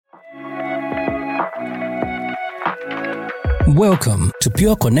Welcome to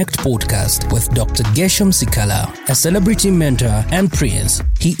Pure Connect Podcast with Dr. Gershom Sikala, a celebrity mentor and prince.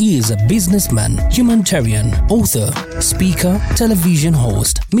 He is a businessman, humanitarian, author, speaker, television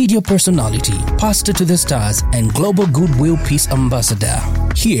host, media personality, pastor to the stars, and global goodwill peace ambassador.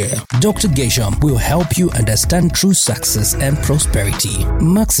 Here, Dr. Gershom will help you understand true success and prosperity.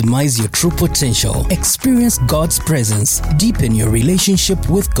 Maximize your true potential, experience God's presence, deepen your relationship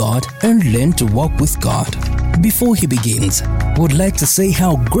with God, and learn to walk with God. Before he begins, would like to say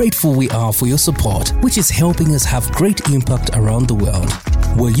how grateful we are for your support, which is helping us have great impact around the world.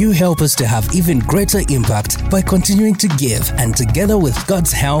 Will you help us to have even greater impact by continuing to give? And together with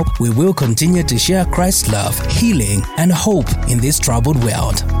God's help, we will continue to share Christ's love, healing, and hope in this troubled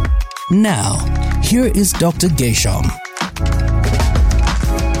world. Now, here is Dr. Gershom.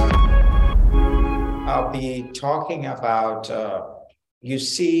 I'll be talking about,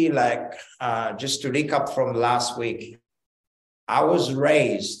 just to recap from last week, I was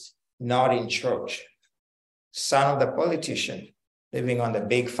raised not in church, son of the politician, living on the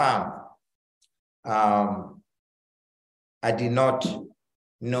big farm. I did not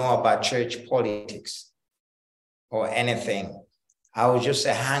know about church politics or anything. I was just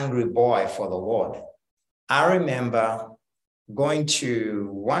a hungry boy for the Lord. I remember going to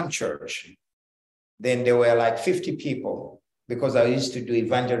one church. Then there were like 50 people because I used to do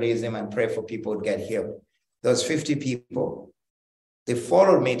evangelism and pray for people to get healed. Those 50 people, they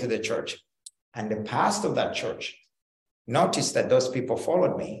followed me to the church. And the pastor of that church noticed that those people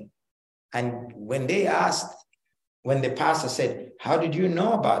followed me. And when the pastor said, "How did you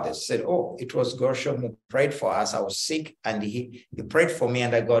know about this?" I said, "Oh, it was Gershom who prayed for us. I was sick and he prayed for me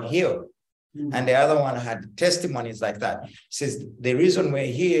and I got healed." Mm-hmm. And the other one had testimonies like that. He says, "The reason we're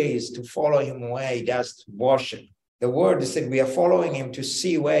here is to follow him where he does worship." The word said, we are following him to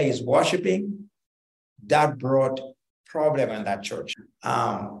see where he's worshiping. That brought problem in that church.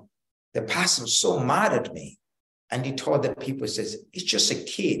 The pastor was so mad at me. And he told the people, he says, "It's just a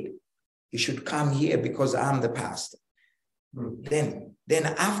kid. You should come here because I'm the pastor." Mm-hmm. Then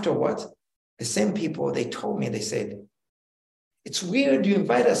afterwards, the same people, they told me, they said, "It's weird you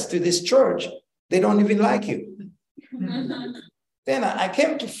invite us to this church. They don't even like you." Then I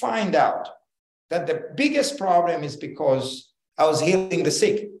came to find out that the biggest problem is because I was healing the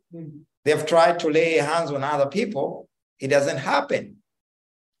sick. Mm-hmm. They've tried to lay hands on other people. It doesn't happen.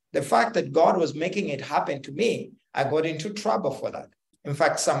 The fact that God was making it happen to me, I got into trouble for that. In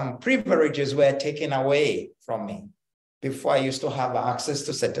fact, some privileges were taken away from me. Before I used to have access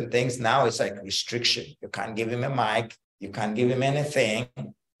to certain things. Now it's like restriction. You can't give him a mic. You can't give him anything.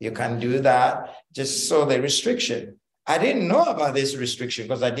 You can't do that. Just so the restriction. I didn't know about this restriction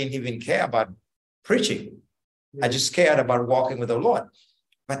because I didn't even care about preaching. I just cared about walking with the Lord.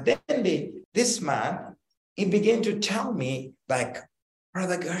 But then this man, he began to tell me, like,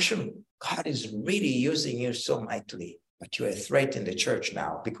 "Brother Gershom, God is really using you so mightily, but you're a threat in the church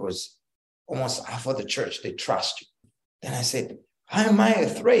now because almost half of the church, they trust you." Then I said, "How am I a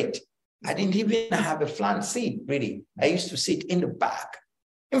threat? I didn't even have a front seat, really. I used to sit in the back.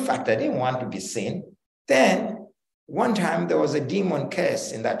 In fact, I didn't want to be seen." Then one time there was a demon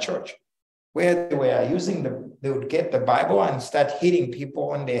case in that church where they were they would get the Bible and start hitting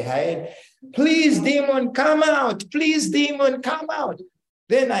people on their head. "Please, demon, come out. Please, demon, come out."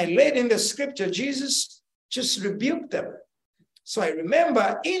 Then I read in the scripture, Jesus just rebuked them. So I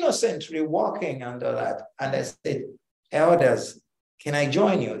remember innocently walking under that. And I said, "Elders, can I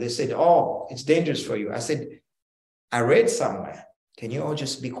join you?" They said, "Oh, it's dangerous for you." I said, "I read somewhere. Can you all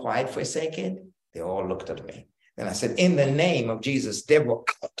just be quiet for a second?" They all looked at me. Then I said, "In the name of Jesus, devil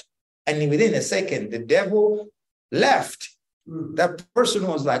out." And within a second, the devil left. That person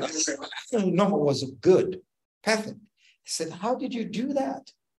was like, "I don't know, it was good." Perfect. He said, "How did you do that?"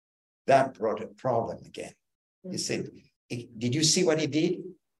 That brought a problem again. He said, "Did you see what he did?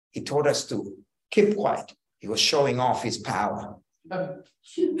 He told us to keep quiet. He was showing off his power." I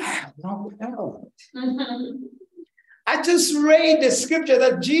have no power. I just read the scripture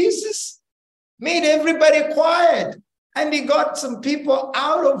that Jesus made everybody quiet. And he got some people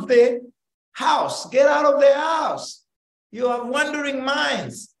out of the house. Get out of their house. You have wandering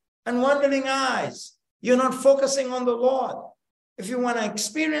minds and wandering eyes. You're not focusing on the Lord. If you want to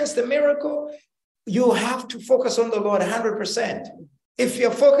experience the miracle, you have to focus on the Lord 100%. If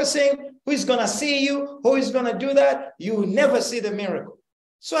you're focusing, who is going to see you? Who is going to do that? You will never see the miracle.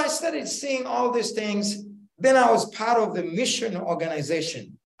 So I started seeing all these things. Then I was part of the mission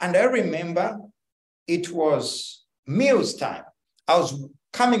organization. And I remember it was meals time. I was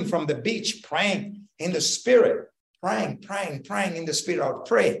coming from the beach praying in the spirit, praying in the spirit. I would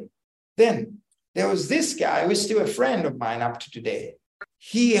pray. Then There was this guy who is still a friend of mine up to today.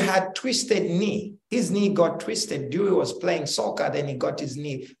 He had twisted knee. His knee got twisted. Dewey was playing soccer, then he got his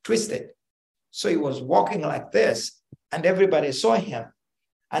knee twisted. So he was walking like this, and everybody saw him.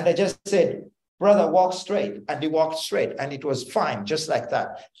 And I just said, brother, walk straight. And he walked straight, and it was fine, just like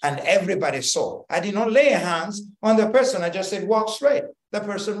that. And everybody saw. I did not lay hands on the person. I just said, walk straight. The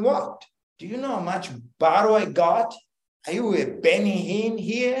person walked. Do you know how much battle I got? Are you a Benny Hinn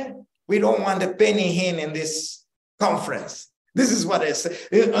here? We don't want a Benny Hinn in this conference. This is what I said.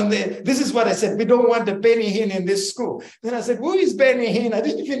 This is what I said. We don't want a Benny Hinn in this school. Then I said, who is Benny Hinn? I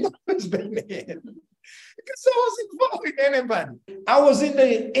didn't even know who was Benny Hinn. Because I wasn't following anybody. I was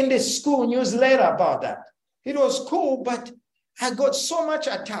in the school newsletter about that. It was cool, but I got so much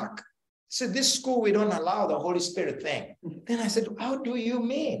attack. So this school, we don't allow the Holy Spirit thing. Then I said, how do you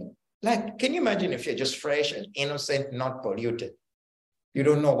mean? Like, can you imagine if you're just fresh and innocent, not polluted? You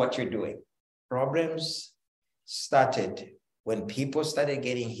don't know what you're doing. Problems started when people started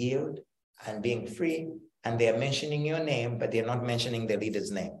getting healed and being free, and they're mentioning your name, but they're not mentioning the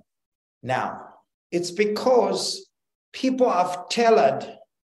leader's name. Now, it's because people have tailored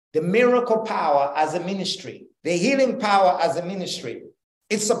the miracle power as a ministry, the healing power as a ministry.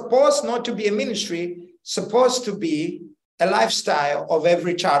 It's supposed not to be a ministry, supposed to be a lifestyle of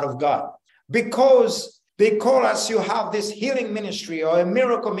every child of God. Because they call us, you have this healing ministry or a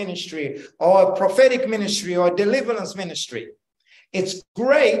miracle ministry or a prophetic ministry or a deliverance ministry. It's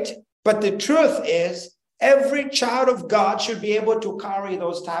great, but the truth is every child of God should be able to carry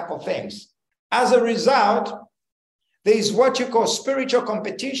those type of things. As a result, there is what you call spiritual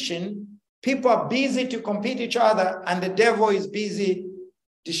competition. People are busy to compete each other, and the devil is busy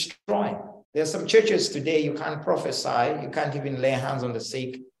destroying. There are some churches today, you can't prophesy, you can't even lay hands on the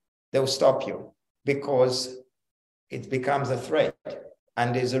sick. They'll stop you because it becomes a threat.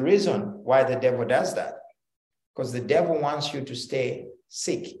 And there's a reason why the devil does that. Because the devil wants you to stay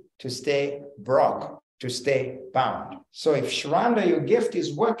sick, to stay broke, to stay bound. So if Sharonda, your gift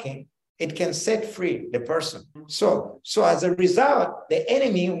is working, it can set free the person. So as a result, the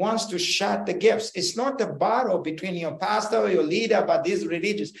enemy wants to shut the gifts. It's not a battle between your pastor or your leader about these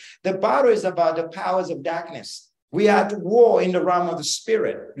religious. The battle is about the powers of darkness. We are at war in the realm of the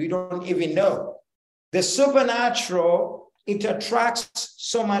spirit. We don't even know. The supernatural, it attracts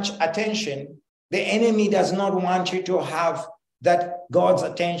so much attention. The enemy does not want you to have that God's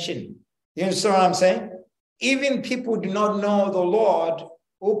attention. You understand what I'm saying? Even people do not know the Lord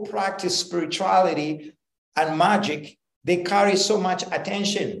who practice spirituality and magic, they carry so much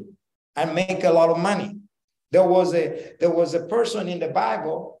attention and make a lot of money. There was a person in the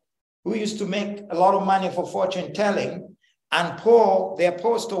Bible who used to make a lot of money for fortune telling, and Paul, the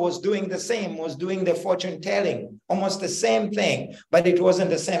apostle, was doing the same, was doing the fortune telling, almost the same thing, but it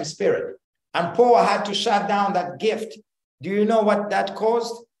wasn't the same spirit. And Paul had to shut down that gift. Do you know what that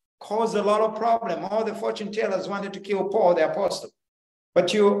caused? Caused a lot of problem. All the fortune tellers wanted to kill Paul, the apostle.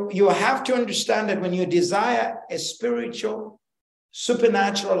 But you have to understand that when you desire a spiritual,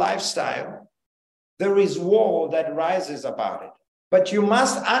 supernatural lifestyle, there is war that rises about it. But you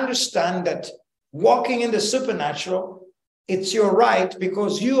must understand that walking in the supernatural, it's your right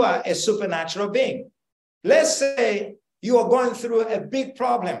because you are a supernatural being. Let's say you are going through a big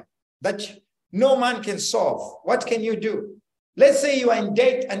problem that no man can solve. What can you do? Let's say you are in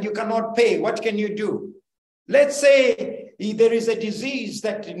debt and you cannot pay. What can you do? Let's say there is a disease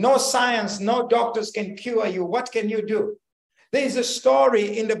that no science, no doctors can cure you. What can you do? There is a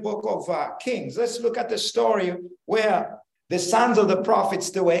story in the book of Kings. Let's look at the story where the sons of the prophets,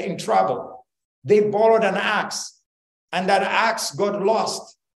 they were in trouble. They borrowed an axe, and that axe got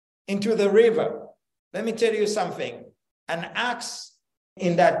lost into the river. Let me tell you something. An axe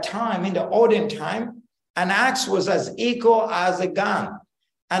in that time, in the olden time, an axe was as equal as a gun.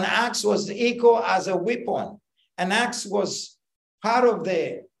 An axe was equal as a weapon. An axe was part of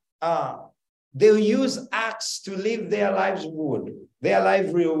they use axe to live their livelihood. Their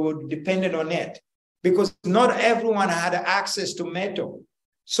livelihood depended on it because not everyone had access to metal.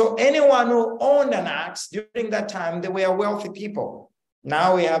 So anyone who owned an axe during that time, they were wealthy people.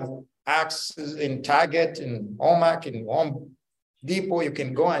 Now we have axes in Target, in Hallmark, in Home Depot. You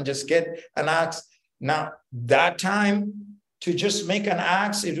can go and just get an axe. Now, that time, to just make an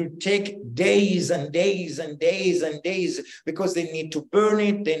axe, it would take days and days and days and days because they need to burn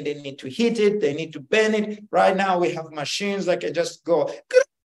it, then they need to heat it, they need to bend it. Right now, we have machines that can just go,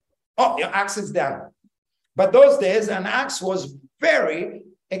 oh, your axe is done. But those days, an axe was very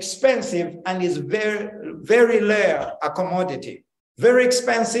expensive and is very, very rare, a commodity. Very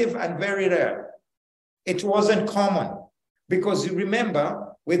expensive and very rare. It wasn't common because you remember,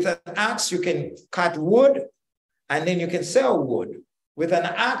 with an axe, you can cut wood and then you can sell wood. With an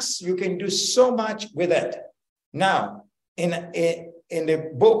axe, you can do so much with it. Now, in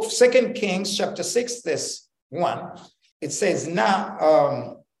the book, 2 Kings chapter 6, verse 1, it says,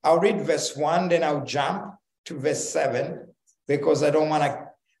 now, I'll read verse 1, then I'll jump to verse 7, because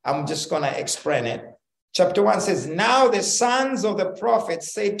I'm just going to explain it. Chapter 1 says, now the sons of the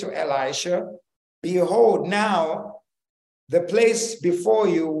prophets said to Elisha, behold, now the place before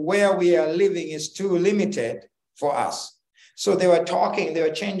you where we are living is too limited for us. So they were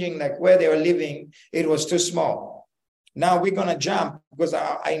changing like where they were living. It was too small. Now we're going to jump, because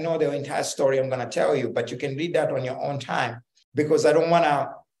I know the entire story I'm going to tell you, but you can read that on your own time, because I don't want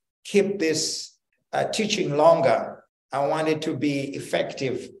to keep this teaching longer. I want it to be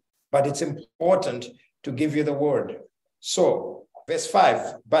effective, but it's important to give you the word. So verse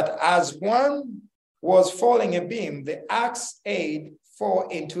 5, but as one was falling a beam, the axe head fell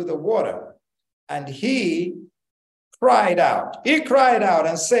into the water, and he cried out. He cried out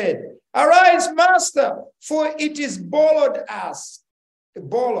and said, arise, master, for it is bollowed us.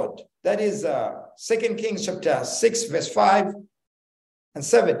 Bollowed, that is 2 Kings chapter 6, verse 5 and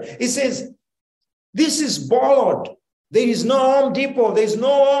 7. It says, this is bollowed. There is no Home Depot. There's no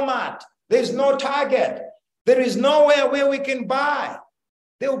Walmart. There's no Target. There is nowhere where we can buy.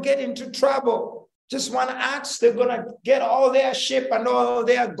 They'll get into trouble. Just one axe, they're going to get all their sheep and all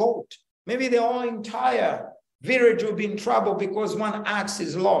their goat. Maybe their whole entire village will be in trouble because one axe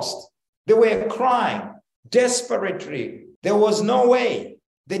is lost. They were crying desperately. There was no way.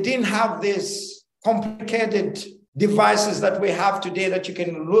 They didn't have these complicated devices that we have today that you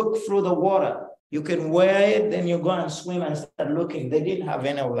can look through the water. You can wear it, then you go and swim and start looking. They didn't have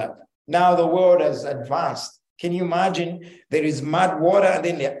any of that. Now the world has advanced. Can you imagine? There is mud water, and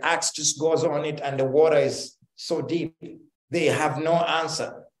then the axe just goes on it, and the water is so deep. They have no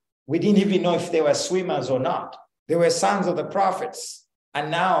answer. We didn't even know if they were swimmers or not. They were sons of the prophets,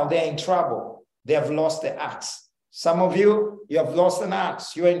 and now they're in trouble. They have lost the axe. Some of you have lost an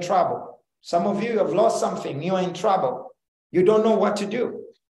axe. You're in trouble. Some of you have lost something. You're in trouble. You don't know what to do.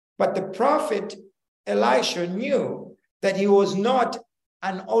 But the prophet Elisha knew that he was not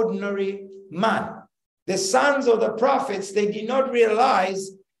an ordinary man. The sons of the prophets, they did not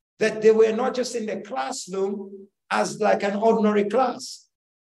realize that they were not just in the classroom as like an ordinary class.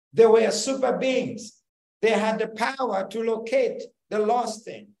 They were super beings. They had the power to locate the lost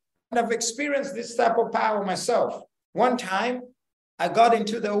thing. And I've experienced this type of power myself. One time, I got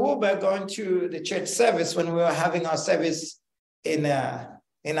into the Uber going to the church service when we were having our service in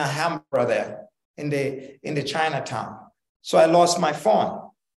Alhambra there, in the Chinatown. So I lost my phone.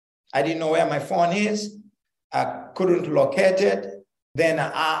 I didn't know where my phone is. I couldn't locate it. Then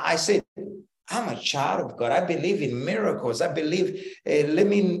I said, I'm a child of God. I believe in miracles. I believe, let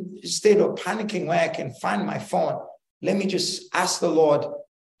me, instead of panicking where I can find my phone, let me just ask the Lord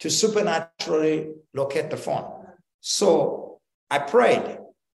to supernaturally locate the phone. So I prayed,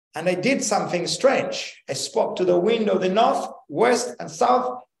 and I did something strange. I spoke to the wind of the north, west, and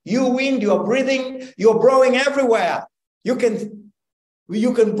south. You wind, you're breathing, you're blowing everywhere. You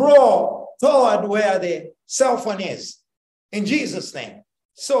can blow toward where the cell phone is, in Jesus' name.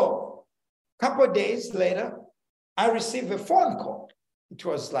 So a couple of days later, I received a phone call. It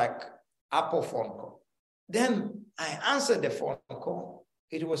was like Apple phone call. Then I answered the phone call.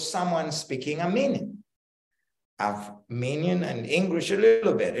 It was someone speaking Armenian. Armenian and English a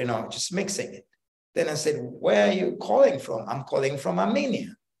little bit, just mixing it. Then I said, where are you calling from? I'm calling from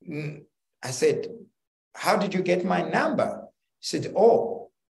Armenia. I said, how did you get my number? He said, oh,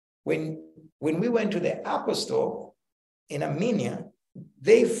 when we went to the Apple store in Armenia,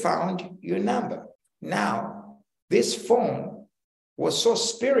 they found your number. Now, this phone was so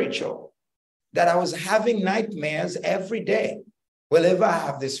spiritual that I was having nightmares every day whenever I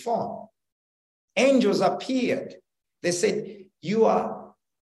have this phone. Angels appeared. They said, you are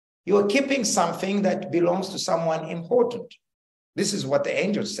keeping something that belongs to someone important. This is what the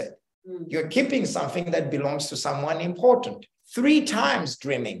angel said. You're keeping something that belongs to someone important. 3 times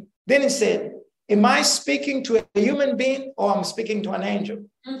dreaming. Then he said, am I speaking to a human being or I'm speaking to an angel?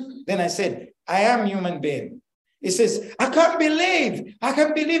 Then I said, I am a human being. He says, I can't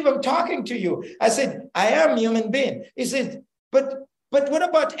believe I'm talking to you. I said, I am a human being. He said, but what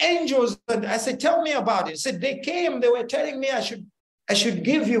about angels? And I said, tell me about it. He said, they came, they were telling me I should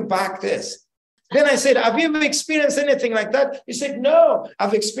give you back this. Then I said, have you ever experienced anything like that? He said, no,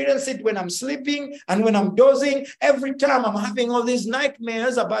 I've experienced it when I'm sleeping and when I'm dozing. Every time I'm having all these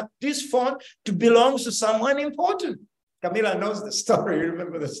nightmares about this phone to belong to someone important. Camila knows the story. You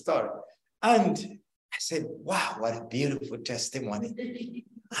remember the story. And I said, wow, what a beautiful testimony.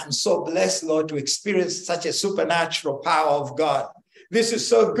 I'm so blessed, Lord, to experience such a supernatural power of God. This is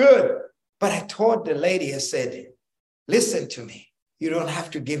so good. But I told the lady, I said, listen to me. You don't have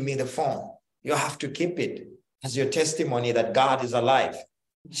to give me the phone. You have to keep it as your testimony that God is alive.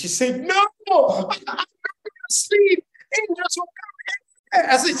 She said, no, I'm not going to sleep. Angels will come in.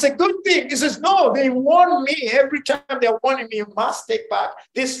 I said, it's a good thing. He says, no, they warn me. Every time they're warning me, you must take back.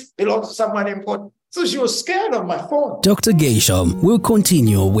 This belongs to someone important. So she was scared of my phone. Dr. Gesham will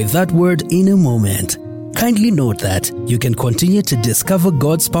continue with that word in a moment. Kindly note that you can continue to discover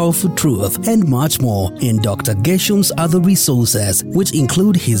God's powerful truth and much more in Dr. Gesham's other resources, which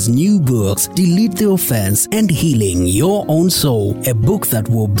include his new books, Delete the Offense and Healing Your Own Soul, a book that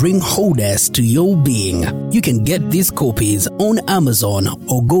will bring wholeness to your being. You can get these copies on Amazon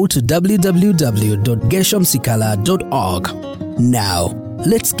or go to www.geshamsikala.org. Now,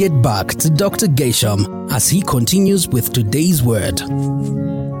 let's get back to Dr. Gesham as he continues with today's word.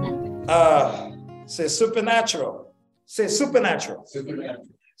 Say supernatural. Say supernatural. Supernatural.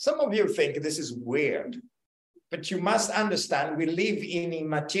 Some of you think this is weird, but you must understand we live in a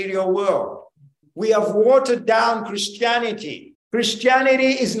material world. We have watered down Christianity.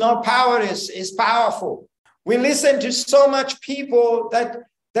 Christianity is not powerless, it's powerful. We listen to so much people that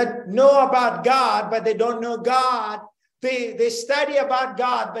know about God, but they don't know God. They study about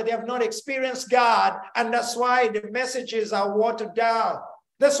God, but they have not experienced God. And that's why the messages are watered down.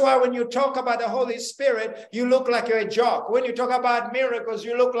 That's why when you talk about the Holy Spirit, you look like you're a jock. When you talk about miracles,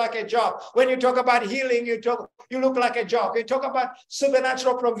 you look like a jock. When you talk about healing, you look like a jock. You talk about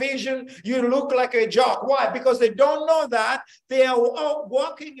supernatural provision, you look like a jock. Why? Because they don't know that. They are all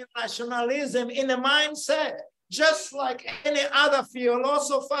walking in nationalism in a mindset, just like any other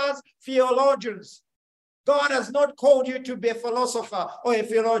philosophers, theologians. God has not called you to be a philosopher or a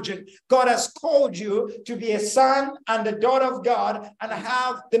theologian. God has called you to be a son and a daughter of God and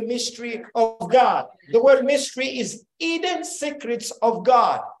have the mystery of God. The word mystery is hidden secrets of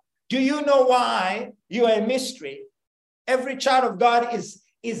God. Do you know why you are a mystery? Every child of God is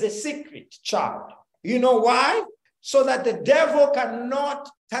a secret child. You know why? So that the devil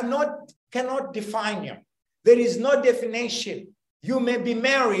cannot define you. There is no definition. You may be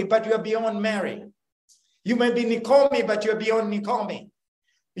Mary, but you are beyond Mary. You may be Naomi, but you're beyond Naomi.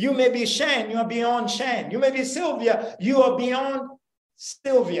 You may be Shane, you are beyond Shane. You may be Sylvia, you are beyond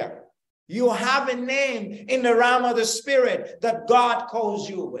Sylvia. You have a name in the realm of the spirit that God calls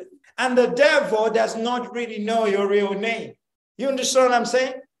you with. And the devil does not really know your real name. You understand what I'm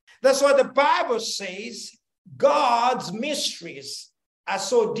saying? That's why the Bible says God's mysteries are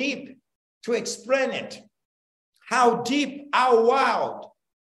so deep to explain it. How deep, how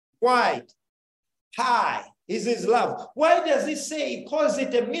wide, high is his love. Why does he say he calls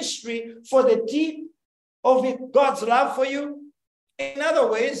it a mystery for the deep of God's love for you? In other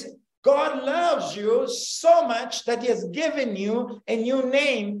ways, God loves you so much that he has given you a new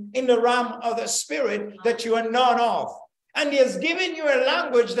name in the realm of the spirit that you are known of. And he has given you a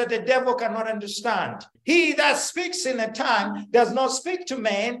language that the devil cannot understand. He that speaks in a tongue does not speak to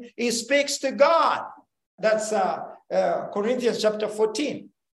man, he speaks to God. That's Corinthians chapter 14.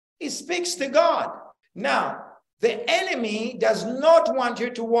 He speaks to God. Now, the enemy does not want you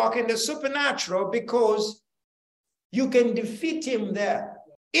to walk in the supernatural because you can defeat him there.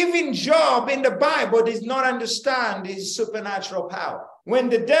 Even Job in the Bible does not understand his supernatural power. When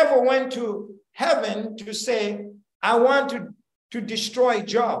the devil went to heaven to say, I want to destroy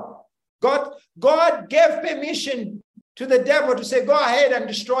Job, God gave permission to the devil to say, go ahead and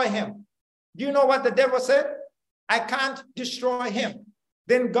destroy him. Do you know what the devil said? I can't destroy him.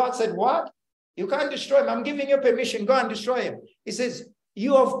 Then God said, what? You can't destroy him. I'm giving you permission. Go and destroy him. He says,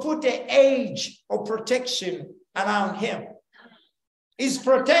 you have put an age of protection around him. He's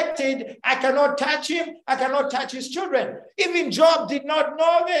protected. I cannot touch him. I cannot touch his children. Even Job did not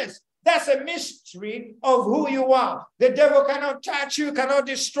know this. That's a mystery of who you are. The devil cannot touch you, cannot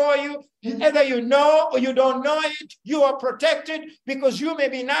destroy you. Either you know or you don't know it. You are protected because you may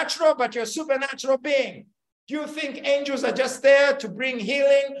be natural, but you're a supernatural being. Do you think angels are just there to bring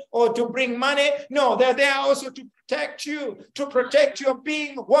healing or to bring money? No, they're there also to protect you, to protect your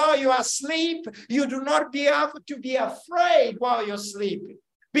being while you are asleep. You do not have to be afraid while you're sleeping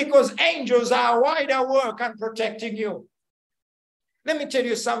because angels are wide at work on protecting you. Let me tell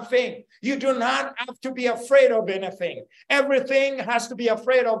you something. You do not have to be afraid of anything. Everything has to be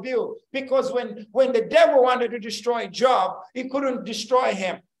afraid of you because when the devil wanted to destroy Job, he couldn't destroy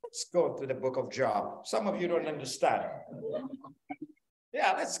him. Let's go to the book of Job. Some of you don't understand.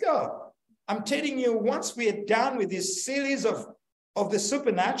 Yeah, let's go. I'm telling you, once we are done with this series of the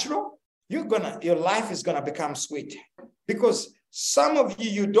supernatural, your life is gonna become sweet. Because some of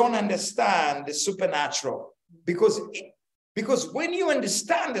you don't understand the supernatural. Because when you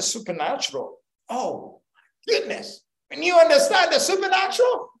understand the supernatural, oh my goodness. When you understand the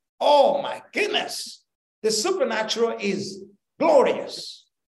supernatural, oh my goodness. The supernatural is glorious.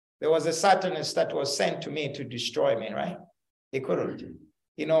 There was a Satanist that was sent to me to destroy me, right? He couldn't.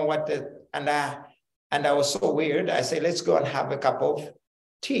 You know what? And I was so weird. I said, let's go and have a cup of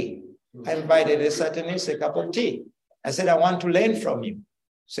tea. I invited a Satanist a cup of tea. I said, I want to learn from you. He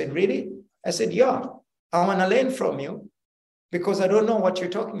said, really? I said, yeah, I want to learn from you because I don't know what you're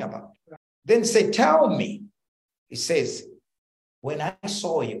talking about. Then say, tell me. He says, when I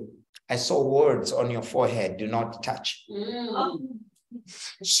saw you, I saw words on your forehead, do not touch.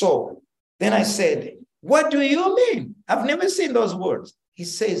 So then I said, what do you mean? I've never seen those words. He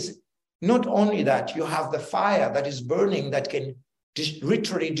says, not only that, you have the fire that is burning that can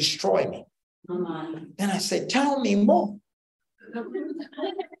literally destroy me. Then I said, tell me more.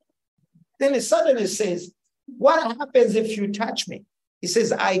 Then he suddenly says, what happens if you touch me? He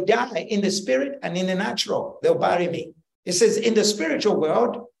says, I die in the spirit and in the natural. They'll bury me. He says, in the spiritual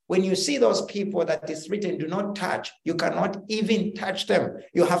world, when you see those people that is written, do not touch, you cannot even touch them.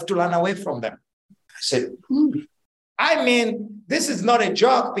 You have to run away from them. I said, I mean, this is not a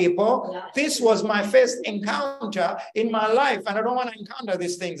joke, people. This was my first encounter in my life, and I don't want to encounter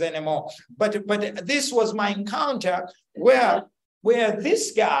these things anymore. But this was my encounter where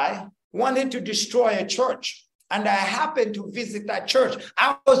this guy wanted to destroy a church, and I happened to visit that church.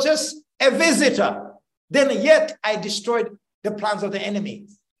 I was just a visitor. Then yet I destroyed the plans of the enemy.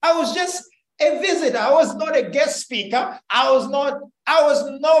 I was just a visitor. I was not a guest speaker. I was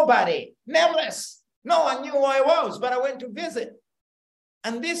nobody, nameless. No one knew who I was, but I went to visit.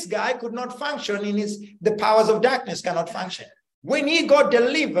 And this guy could not function the powers of darkness cannot function. When he got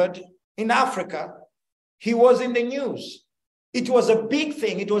delivered in Africa, he was in the news. It was a big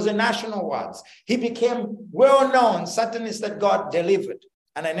thing. It was a national word. He became well-known Satanist that God delivered.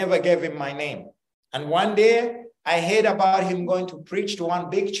 And I never gave him my name. And one day I heard about him going to preach to one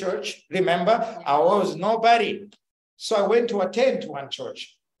big church. Remember, I was nobody. So I went to attend to one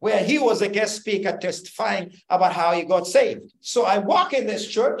church where he was a guest speaker testifying about how he got saved. So I walk in this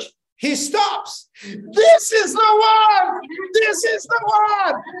church, he stops. This is the one! This is the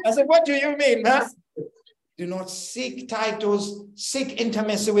one! I said, what do you mean, man? Do not seek titles, seek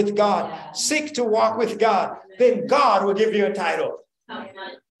intimacy with God, seek to walk with God. Then God will give you a title.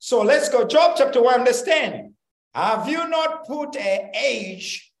 So let's go. Job chapter 1, verse 10. Have you not put an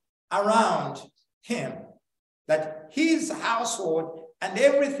age around him that his household and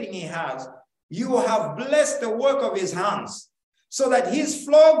everything he has, you have blessed the work of his hands, so that his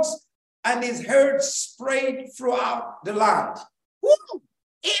flocks and his herds spread throughout the land? Woo!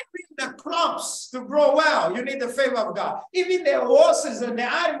 Even the crops to grow well, you need the favor of God. Even the horses and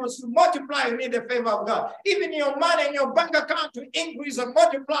the animals to multiply, you need the favor of God. Even your money and your bank account to increase and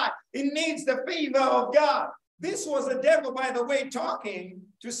multiply, it needs the favor of God. This was the devil, by the way, talking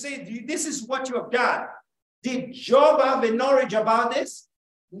to say, this is what you have done. Did Job have a knowledge about this?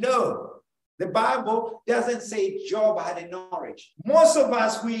 No. The Bible doesn't say Job had a knowledge. Most of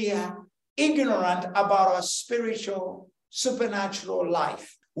us, we are ignorant about our spiritual, supernatural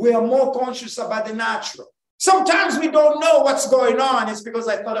life. We are more conscious about the natural. Sometimes we don't know what's going on. It's because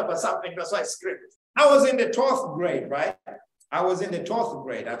I thought about something, that's why I scripted. I was in the 12th grade, right? I was in the 12th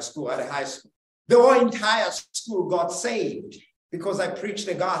grade at school, at a high school. The whole entire school got saved because I preached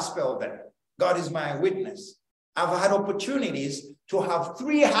the gospel there. God is my witness. I've had opportunities to have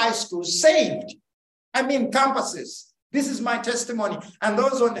 3 high schools saved. I mean, campuses. This is my testimony. And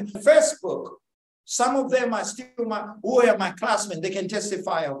those on Facebook, some of them are still who are my classmates. They can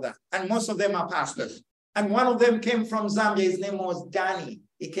testify of that. And most of them are pastors. And one of them came from Zambia. His name was Danny.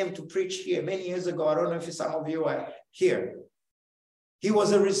 He came to preach here many years ago. I don't know if some of you are here. He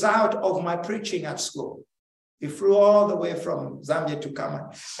was a result of my preaching at school. He flew all the way from Zambia to come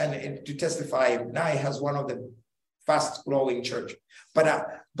and to testify. Now he has one of the fast growing church. But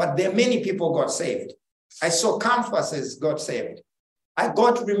there are many people got saved. I saw campuses got saved. I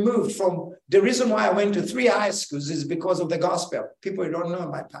got removed from, the reason why I went to 3 high schools is because of the gospel. People don't know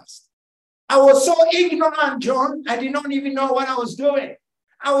my past. I was so ignorant, John. I did not even know what I was doing.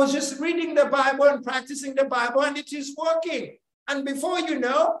 I was just reading the Bible and practicing the Bible, and it is working. And before you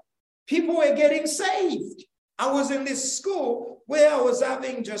know, people were getting saved. I was in this school where I was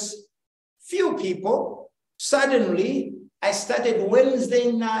having just few people. Suddenly, I started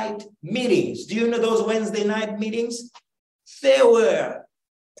Wednesday night meetings. Do you know those Wednesday night meetings? They were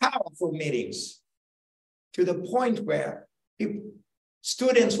powerful meetings to the point where people,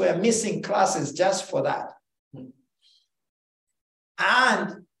 Students were missing classes just for that.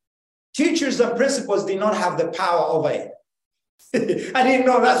 And teachers and principals did not have the power over it. I didn't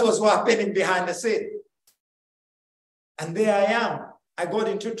know that was what happening behind the scene. And there I am. I got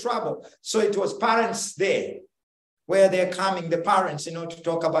into trouble. So it was Parents' Day, where they're coming, the parents, to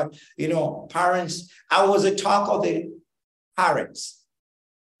talk about, parents. I was a talk of the parents.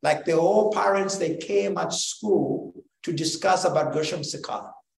 Like the old parents, they came at school to discuss about Gershom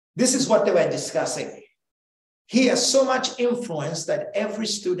Sikala. This is what they were discussing. He has so much influence that every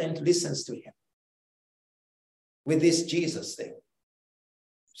student listens to him with this Jesus thing.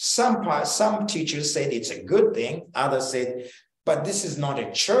 Some teachers said it's a good thing. Others said, but this is not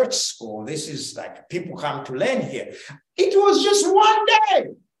a church school. This is like people come to learn here. It was just one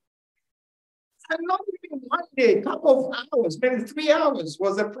day. And not even one day, a couple of hours, maybe 3 hours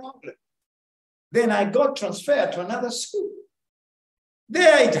was a problem. Then I got transferred to another school.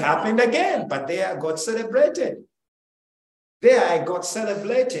 There it happened again, but there I got celebrated. There I got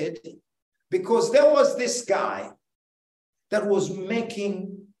celebrated because there was this guy that was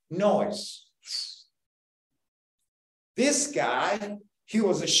making noise. This guy, he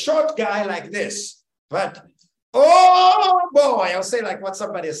was a short guy like this, but oh boy, I'll say like what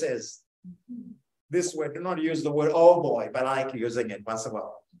somebody says. This word, do not use the word oh boy, but I like using it once in a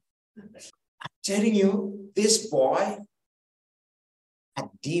while. I'm telling you, this boy had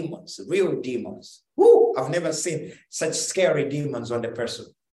demons, real demons. Woo, I've never seen such scary demons on the person.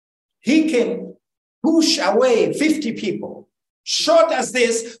 He can push away 50 people, short as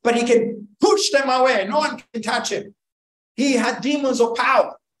this, but he can push them away. No one can touch him. He had demons of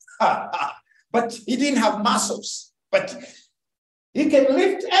power, but he didn't have muscles. But he can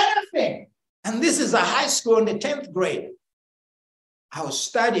lift anything. And this is a high school in the 10th grade. I was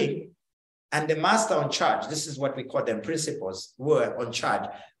studying, and the master on charge, this is what we call them, principals, were on charge,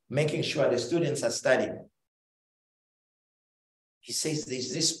 making sure the students are studying. He says,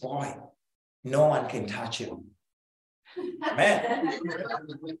 there's this boy, no one can touch him. Man.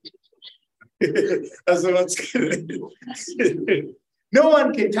 That's what's no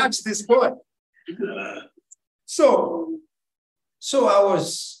one can touch this boy. So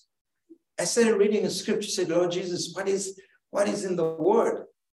I started reading the scripture, said, Lord Jesus, what is in the word?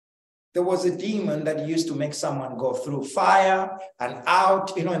 There was a demon that used to make someone go through fire and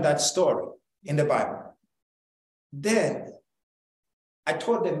out, in that story in the Bible. Then I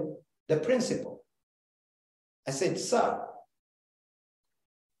told them the principle. I said, sir,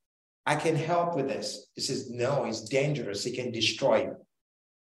 I can help with this. He says, no, it's dangerous. He can destroy you.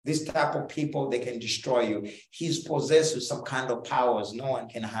 This type of people, they can destroy you. He's possessed with some kind of powers. No one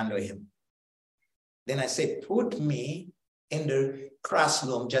can handle him. Then I said, put me in the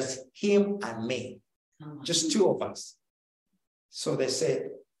classroom, just him and me, just two of us. So they said,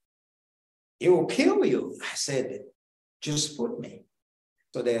 it will kill you. I said, just put me.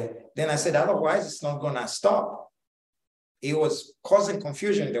 So then I said, otherwise it's not going to stop. It was causing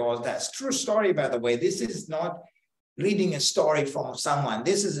confusion. There was that true story, by the way. This is not reading a story from someone.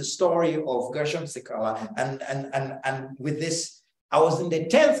 This is a story of Gershom Sikala. And with this, I was in the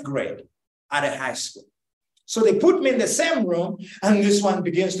 10th grade at a high school. So they put me in the same room, and this one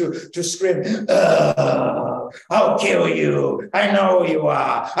begins to scream, I'll kill you. I know who you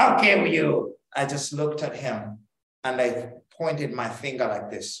are. I'll kill you. I just looked at him, and I pointed my finger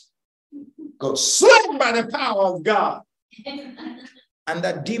like this. Go slain by the power of God. And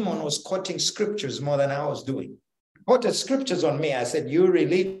that demon was quoting scriptures more than I was doing. Quoted scriptures on me. I said, you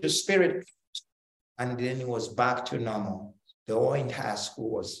religious spirit. And then it was back to normal. The whole entire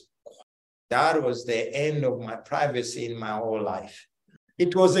school was quiet. That was the end of my privacy in my whole life.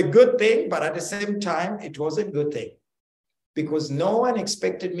 It was a good thing, but at the same time, it wasn't a good thing. Because no one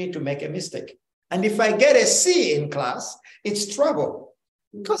expected me to make a mistake. And if I get a C in class, it's trouble.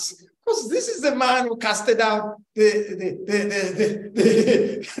 Because this is the man who casted out the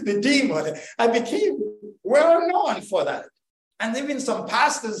demon. I became well known for that. And even some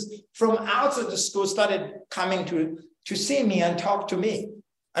pastors from outside the school started coming to see me and talk to me.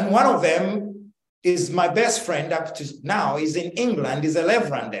 And one of them is my best friend up to now. He's in England. He's a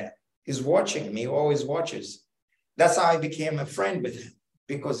reverend there. He's watching me, always watches. That's how I became a friend with him,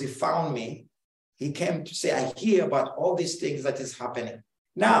 because he found me. He came to say, I hear about all these things that is happening.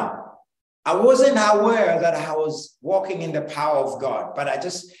 Now, I wasn't aware that I was walking in the power of God, but I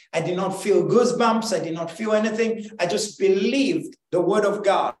did not feel goosebumps. I did not feel anything. I just believed the word of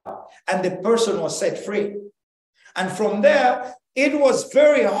God, and the person was set free. And from there, it was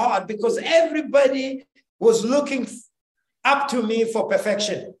very hard because everybody was looking up to me for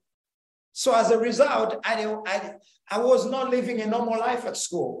perfection. So as a result, I I was not living a normal life at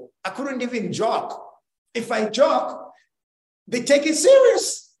school. I couldn't even joke. If I joke, they take it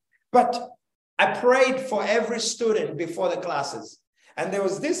serious. But I prayed for every student before the classes. And there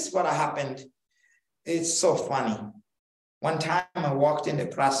was this, what happened. It's so funny. One time I walked in the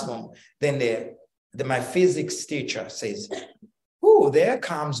classroom, then my physics teacher says, "Oh, there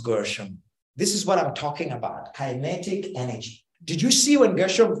comes Gershom." This is what I'm talking about, kinetic energy. Did you see when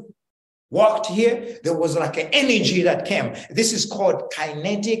Gershom walked here? There was like an energy that came. This is called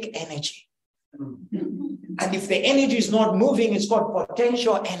kinetic energy. And if the energy is not moving, it's called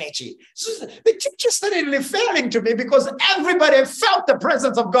potential energy. So the teacher started referring to me because everybody felt the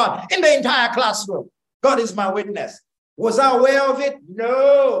presence of God in the entire classroom. God is my witness. Was I aware of it?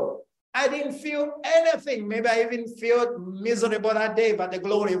 No. I didn't feel anything. Maybe I even felt miserable that day, but the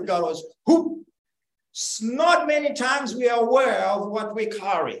glory of God was whoop. Not many times we are aware of what we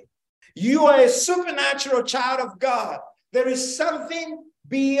carry. You are a supernatural child of God. There is something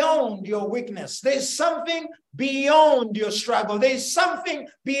beyond your weakness. There's something beyond your struggle. There's something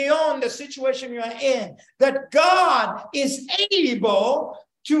beyond the situation you are in that God is able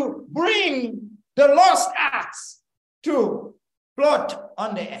to bring the lost acts to float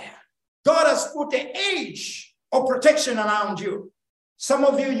on the air. God has put an edge of protection around you. Some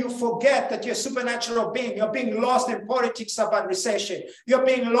of you forget that you're a supernatural being. You're being lost in politics about recession. You're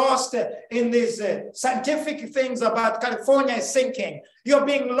being lost in these scientific things about California is sinking. You're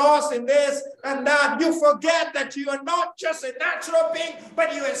being lost in this and that. You forget that you are not just a natural being,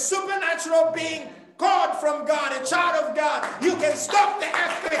 but you're a supernatural being called from God, a child of God. You can stop the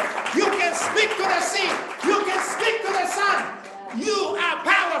earthquake. You can speak to the sea. You can speak to the sun. You are a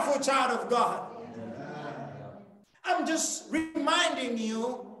powerful child of God. I'm just reminding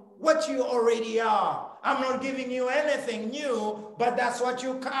you what you already are. I'm not giving you anything new, but that's what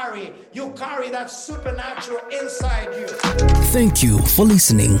you carry. You carry that supernatural inside you. Thank you for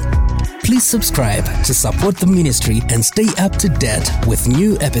listening. Please subscribe to support the ministry and stay up to date with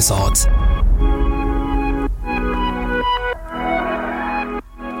new episodes.